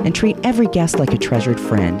possible and treat every guest like a treasured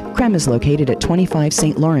friend. Creme is located at 25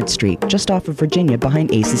 St. Lawrence Street, just off of Virginia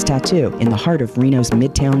behind Ace's Tattoo, in the heart of Reno's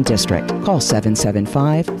Midtown District. Call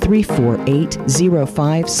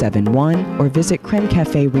 775-348-0571 or visit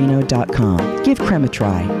cremcafereno.com. Give Creme a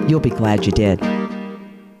try. You'll be glad you did.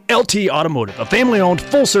 LT Automotive, a family-owned,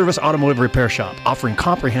 full-service automotive repair shop offering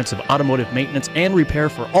comprehensive automotive maintenance and repair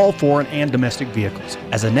for all foreign and domestic vehicles.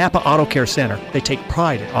 As a Napa Auto Care Center, they take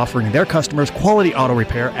pride in offering their customers quality auto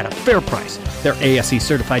repair at a fair price. Their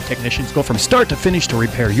ASE-certified technicians go from start to finish to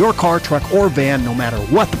repair your car, truck, or van no matter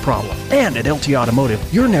what the problem. And at LT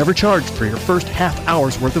Automotive, you're never charged for your first half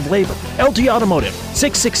hour's worth of labor. LT Automotive,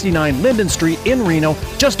 669 Linden Street in Reno,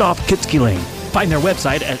 just off Kitsky Lane. Find their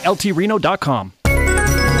website at ltreno.com.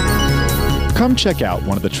 Come check out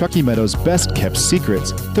one of the Truckee Meadows' best-kept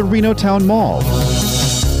secrets, the Reno Town Mall.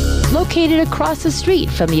 Located across the street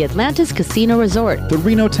from the Atlantis Casino Resort. The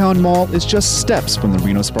Reno Town Mall is just steps from the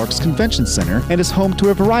Reno Sparks Convention Center and is home to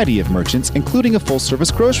a variety of merchants, including a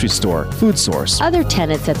full-service grocery store, Food Source. Other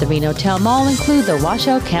tenants at the Reno Town Mall include the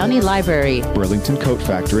Washoe County Library, Burlington Coat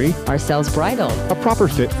Factory, Marcel's Bridal, A Proper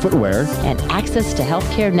Fit Footwear, and Access to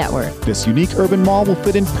Healthcare Network. This unique urban mall will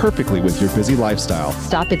fit in perfectly with your busy lifestyle.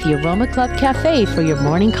 Stop at the Aroma Club Cafe for your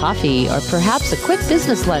morning coffee or perhaps a quick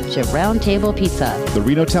business lunch at Round Table Pizza. The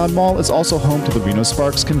Reno Town Mall is also home to the Reno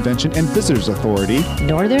Sparks Convention and Visitors Authority,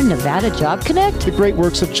 Northern Nevada Job Connect, the Great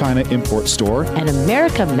Works of China Import Store, and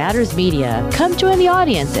America Matters Media. Come join the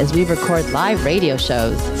audience as we record live radio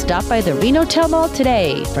shows. Stop by the Reno Town Mall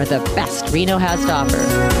today for the best Reno has to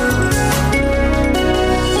offer.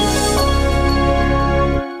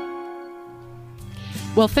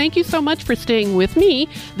 Well, thank you so much for staying with me.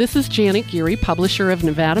 This is Janet Geary, publisher of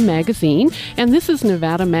Nevada Magazine, and this is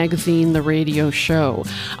Nevada Magazine, the radio show.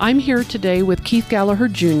 I'm here today with Keith Gallagher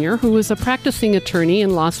Jr., who is a practicing attorney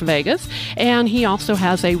in Las Vegas, and he also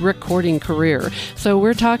has a recording career. So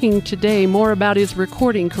we're talking today more about his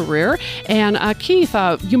recording career. And Keith,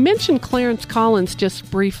 you mentioned Clarence Collins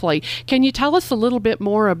just briefly. Can you tell us a little bit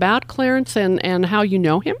more about Clarence and how you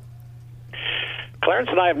know him? Clarence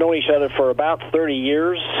and I have known each other for about 30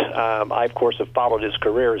 years. I, of course, have followed his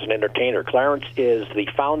career as an entertainer. Clarence is the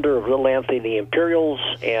founder of Little Anthony and the Imperials,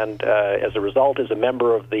 and as a result is a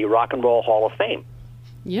member of the Rock and Roll Hall of Fame.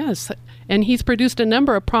 Yes, and he's produced a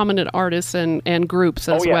number of prominent artists and groups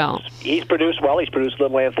as well. He's produced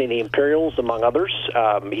Little Anthony and the Imperials, among others.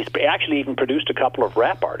 He's actually even produced a couple of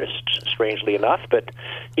rap artists, strangely enough, but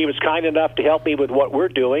he was kind enough to help me with what we're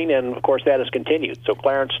doing, and of course that has continued. So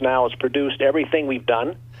Clarence now has produced everything we've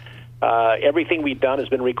done. Everything we've done has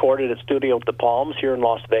been recorded at Studio at the Palms here in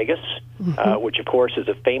Las Vegas, which, of course, is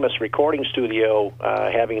a famous recording studio,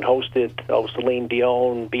 having hosted Celine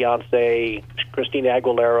Dion, Beyonce, Christina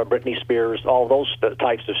Aguilera, Britney Spears, all those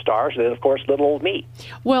types of stars, and then, of course, little old me.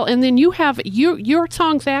 Well, and then you have your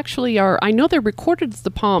songs actually are, I know they're recorded at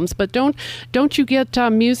the Palms, but don't you get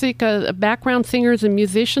music, background singers and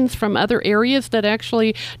musicians from other areas that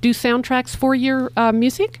actually do soundtracks for your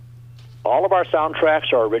music? All of our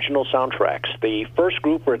soundtracks are original soundtracks. The first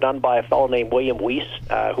group were done by a fellow named William Weiss,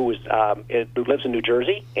 who lives in New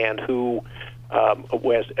Jersey and who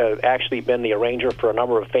has actually been the arranger for a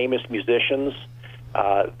number of famous musicians.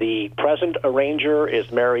 The present arranger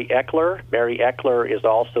is Mary Eckler. Mary Eckler is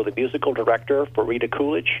also the musical director for Rita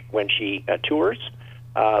Coolidge when she tours.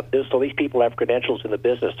 So these people have credentials in the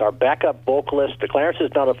business. Our backup vocalist, Clarence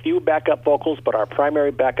has done a few backup vocals, but our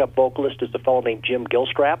primary backup vocalist is a fellow named Jim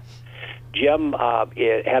Gilstrap. Jim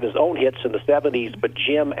had his own hits in the 70s, but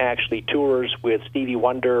Jim actually tours with Stevie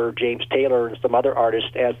Wonder, James Taylor, and some other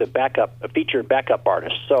artists as a featured backup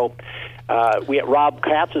artist. So we have Rob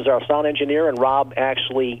Katz is our sound engineer, and Rob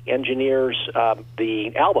actually engineers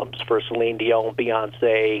the albums for Celine Dion,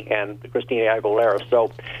 Beyonce, and Christina Aguilera.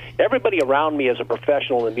 So everybody around me is a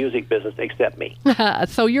professional in the music business except me.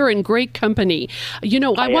 So you're in great company. You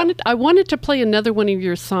know, I wanted to play another one of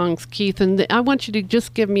your songs, Keith, and I want you to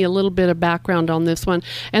just give me a little bit of background on this one.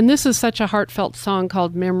 And this is such a heartfelt song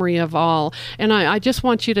called Memory of All. And I just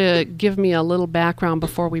want you to give me a little background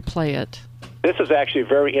before we play it. This is actually a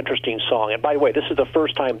very interesting song. And by the way, this is the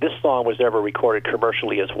first time this song was ever recorded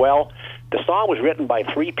commercially as well. The song was written by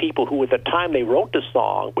three people who, at the time they wrote the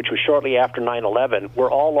song, which was shortly after 9/11,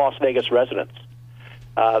 were all Las Vegas residents.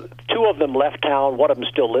 Two of them left town. One of them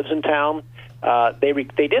still lives in town.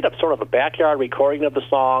 They did a sort of a backyard recording of the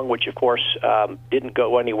song, which, of course, didn't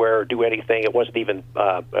go anywhere or do anything. It wasn't even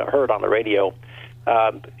heard on the radio.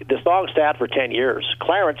 The song sat for 10 years.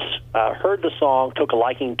 Clarence heard the song, took a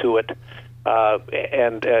liking to it,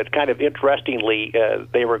 and kind of interestingly,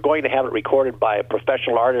 they were going to have it recorded by a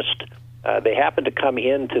professional artist. They happened to come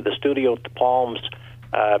into the studio at the Palms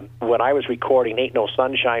when I was recording Ain't No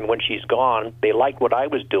Sunshine When She's Gone. They liked what I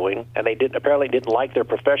was doing, and they apparently didn't like their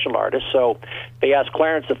professional artist, so they asked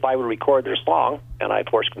Clarence if I would record their song, and I, of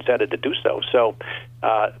course, consented to do so. So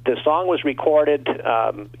the song was recorded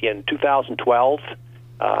in 2012.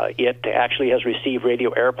 It actually has received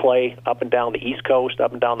radio airplay up and down the East Coast,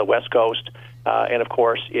 up and down the West Coast, and, of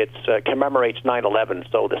course, it commemorates 9/11.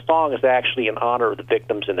 So the song is actually in honor of the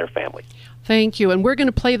victims and their families. Thank you, and we're going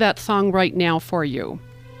to play that song right now for you.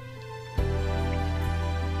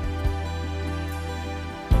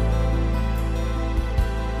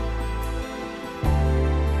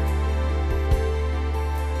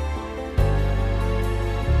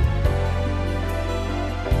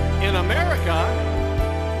 In America,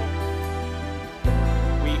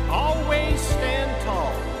 we always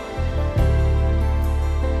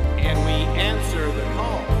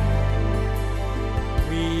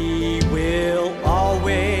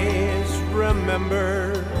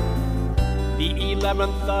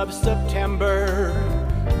 11th of September,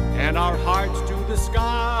 and our hearts to the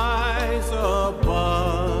skies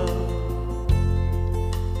above.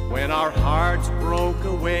 When our hearts broke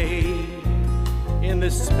away in the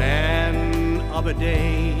span of a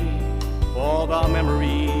day, for the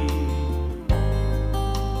memory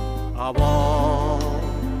of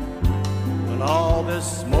when all the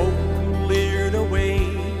smoke cleared away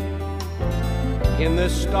in the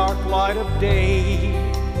stark light of day,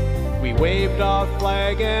 we waved our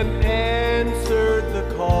flag and answered the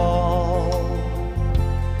call.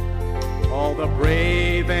 All the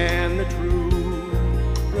brave and the true,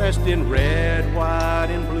 dressed in red, white,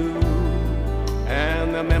 and blue,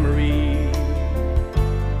 and the memory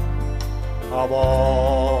of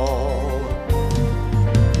all.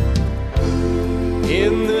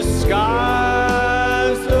 In the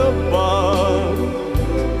skies above,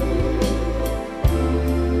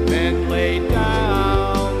 men laid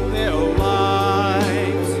down their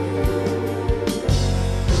lives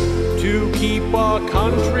to keep our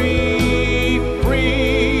country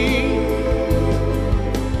free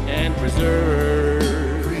and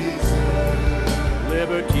preserve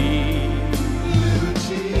liberty.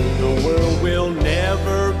 The world will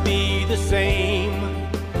never be the same,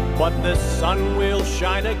 but the sun will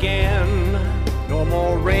shine again. No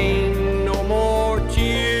more rain, no more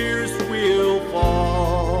tears will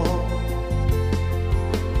fall.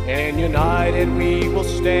 And united we will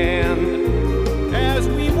stand as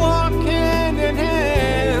we walk hand in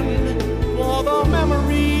hand for the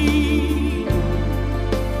memory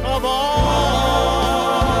of all.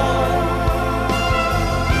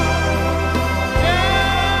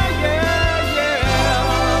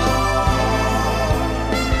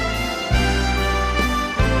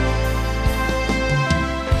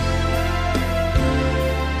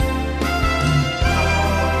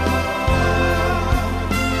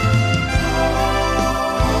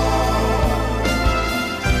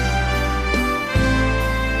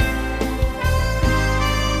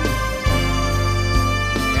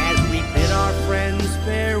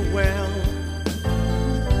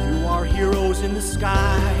 In the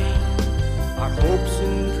sky, our hopes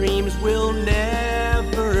and dreams will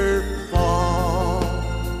never fall.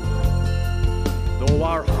 Though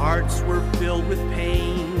our hearts were filled with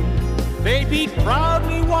pain, they beat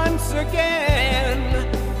proudly once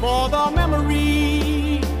again for the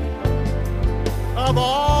memory of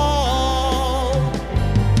all.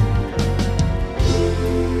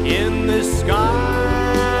 In the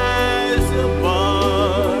skies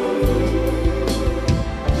above,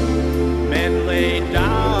 men laid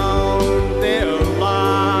down their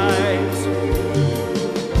lives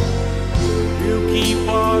to keep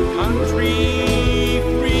our country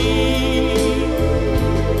free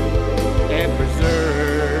and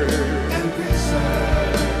preserve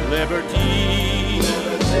liberty.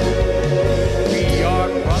 We are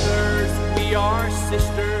brothers, we are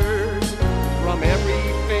sisters from every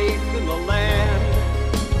faith in the land.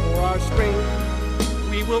 For our strength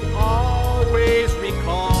we will always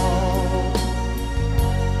recall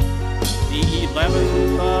the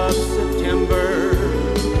 11th of September.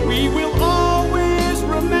 We will always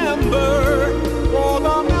remember for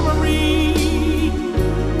the memory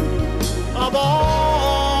of all.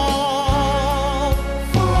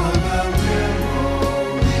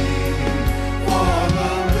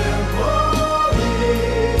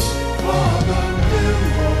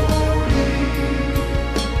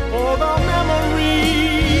 For the memory, for the memory, for the memory, for the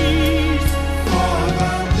memories, for the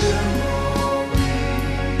memory, for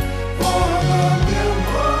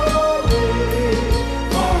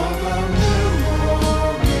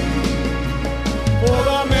the memory, for the memory, for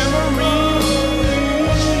the memory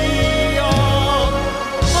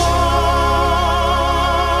of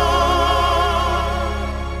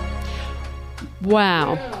all.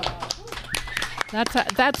 Wow.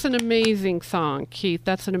 That's an amazing song, Keith.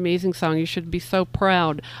 That's an amazing song. You should be so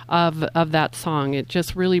proud of that song. It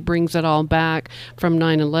just really brings it all back from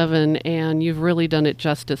 9/11, and you've really done it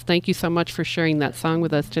justice. Thank you so much for sharing that song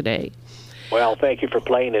with us today. Well, thank you for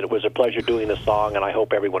playing it. It was a pleasure doing the song, and I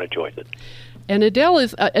hope everyone enjoys it. And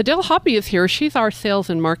Adele Hoppy is here. She's our sales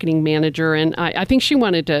and marketing manager, and I think she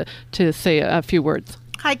wanted to say a few words.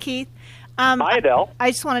 Hi, Keith. Hi, Adele. I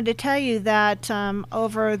just wanted to tell you that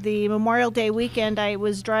over the Memorial Day weekend, I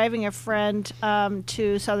was driving a friend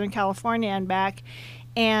to Southern California and back,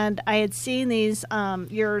 and I had seen these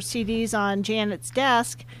your CDs on Janet's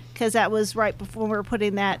desk, because that was right before we were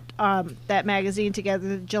putting that magazine together,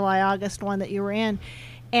 the July-August one that you were in.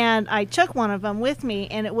 And I took one of them with me,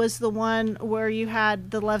 and it was the one where you had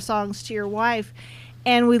the love songs to your wife.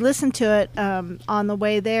 And we listened to it on the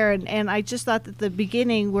way there, and I just thought that the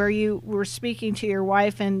beginning where you were speaking to your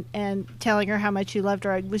wife and telling her how much you loved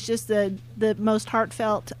her was just the most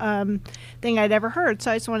heartfelt thing I'd ever heard.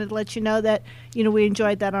 So I just wanted to let you know that, we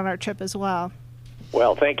enjoyed that on our trip as well.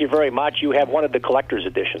 Well, thank you very much. You have one of the collector's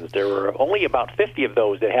editions. There were only about 50 of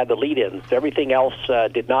those that had the lead-ins. Everything else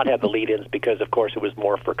did not have the lead-ins because, of course, it was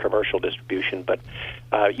more for commercial distribution. But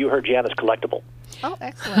you heard Janice collectible. Oh,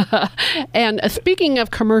 excellent. And speaking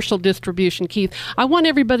of commercial distribution, Keith, I want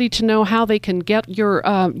everybody to know how they can get your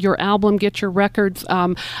album, get your records.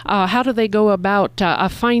 How do they go about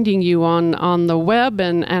finding you on the web,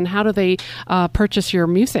 and how do they purchase your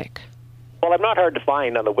music? Well, I'm not hard to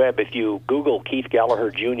find on the web. If you Google Keith Gallagher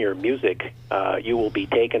Jr. music, you will be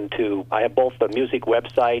taken to. I have both a music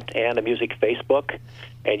website and a music Facebook,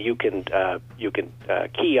 and you can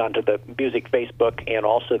key onto the music Facebook and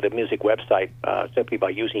also the music website simply by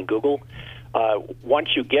using Google.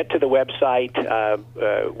 Once you get to the website,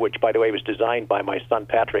 which by the way was designed by my son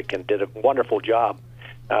Patrick and did a wonderful job.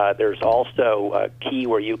 There's also a key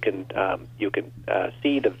where you can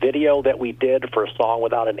see the video that we did for A Song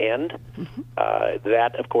Without an End.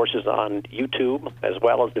 That, of course, is on YouTube, as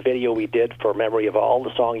well as the video we did for Memory of All,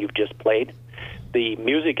 the song you've just played. The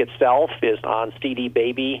music itself is on CD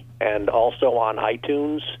Baby and also on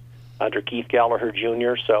iTunes under Keith Gallagher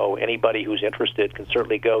Jr., so anybody who's interested can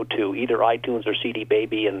certainly go to either iTunes or CD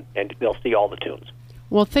Baby, and they'll see all the tunes.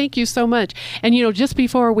 Well, thank you so much. And, just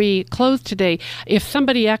before we close today, if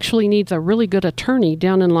somebody actually needs a really good attorney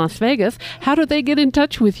down in Las Vegas, how do they get in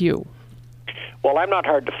touch with you? Well, I'm not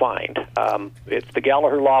hard to find. It's the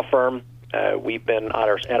Gallagher Law Firm. We've been at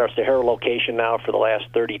our Sahara location now for the last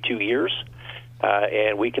 32 years,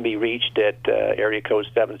 and we can be reached at area code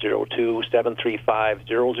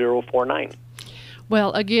 702-735-0049.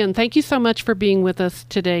 Well, again, thank you so much for being with us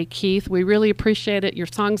today, Keith. We really appreciate it. Your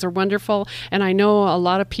songs are wonderful, and I know a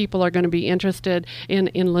lot of people are going to be interested in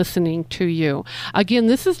listening to you. Again,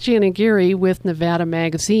 this is Janet Geary with Nevada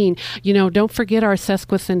Magazine. Don't forget our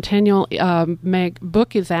sesquicentennial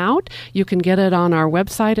book is out. You can get it on our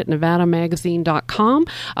website at nevadamagazine.com.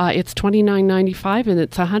 It's $29.95, and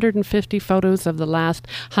it's 150 photos of the last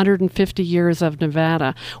 150 years of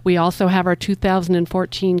Nevada. We also have our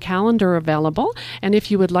 2014 calendar available. And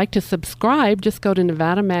if you would like to subscribe, just go to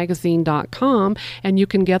nevadamagazine.com and you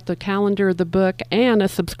can get the calendar, the book, and a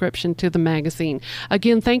subscription to the magazine.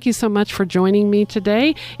 Again, thank you so much for joining me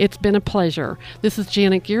today. It's been a pleasure. This is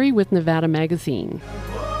Janet Geary with Nevada Magazine.